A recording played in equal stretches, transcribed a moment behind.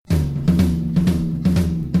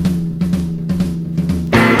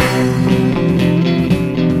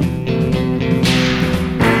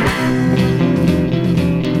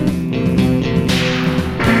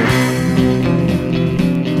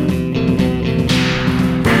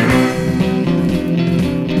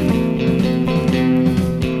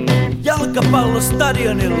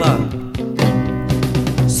jalkapallostadionilla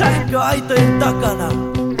sähköaitojen takana.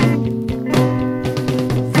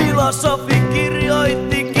 Filosofi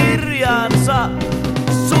kirjoitti kirjaansa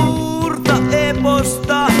suurta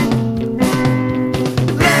eposta.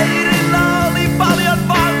 Leirillä oli paljon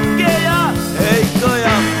pankkeja,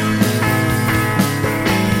 heikkoja.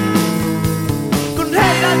 Kun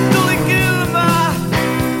heidän tuli kylmää,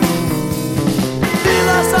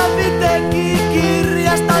 filosofi teki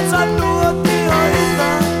kirjastansa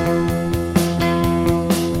nuotioita.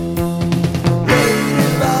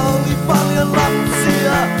 Leirillä oli paljon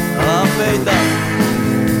lapsia, aapeita.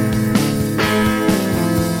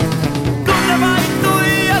 Kun ne vain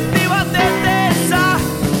tuijottivat eteensä,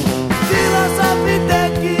 filosofi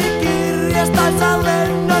teki kirjastansa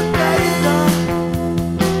lennokkeita.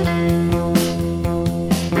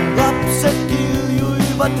 Lapset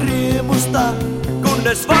kiljuivat riemusta,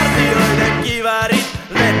 kunnes vartijoiden kiväärit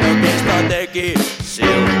lennokista teki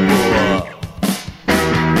silppua.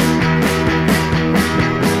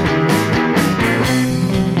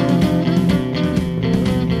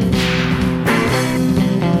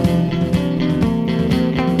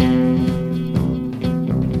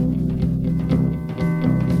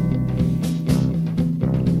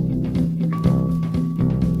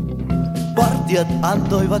 Vartijat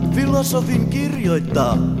antoivat filosofin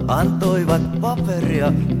kirjoittaa, antoivat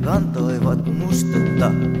paperia, kantoivat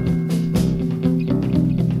mustetta.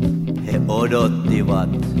 He odottivat,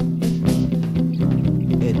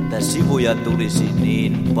 että sivuja tulisi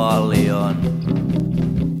niin paljon,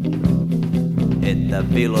 että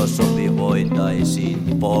filosofi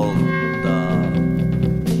voitaisiin polttaa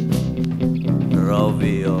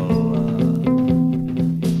roviolla.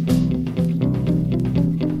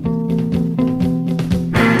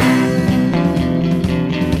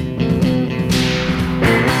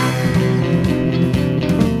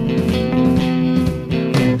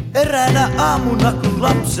 Eräänä aamuna, kun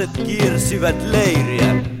lapset kiersivät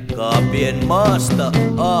leiriä kaapien maasta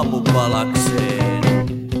aamupalakseen,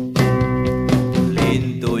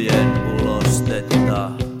 lintujen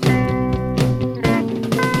ulostetta,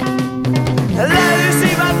 he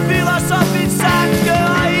löysivät filosofin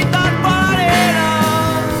sähköaitan palaneena.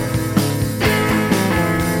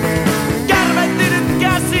 Kärvettynyt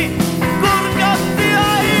käsi kurkotti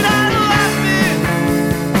aidan läpi.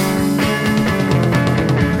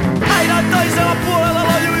 Aidan toisella puolella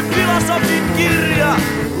lojui filosofin kirja.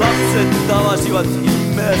 Lapset tavasivat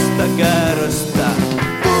himmeästä kääröstä.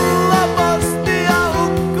 Pullopostia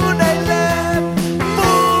hukkuneille,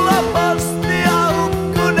 pullopostia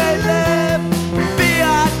hukkuneille.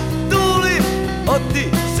 Pian tuli,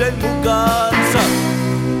 otti sen mukaan.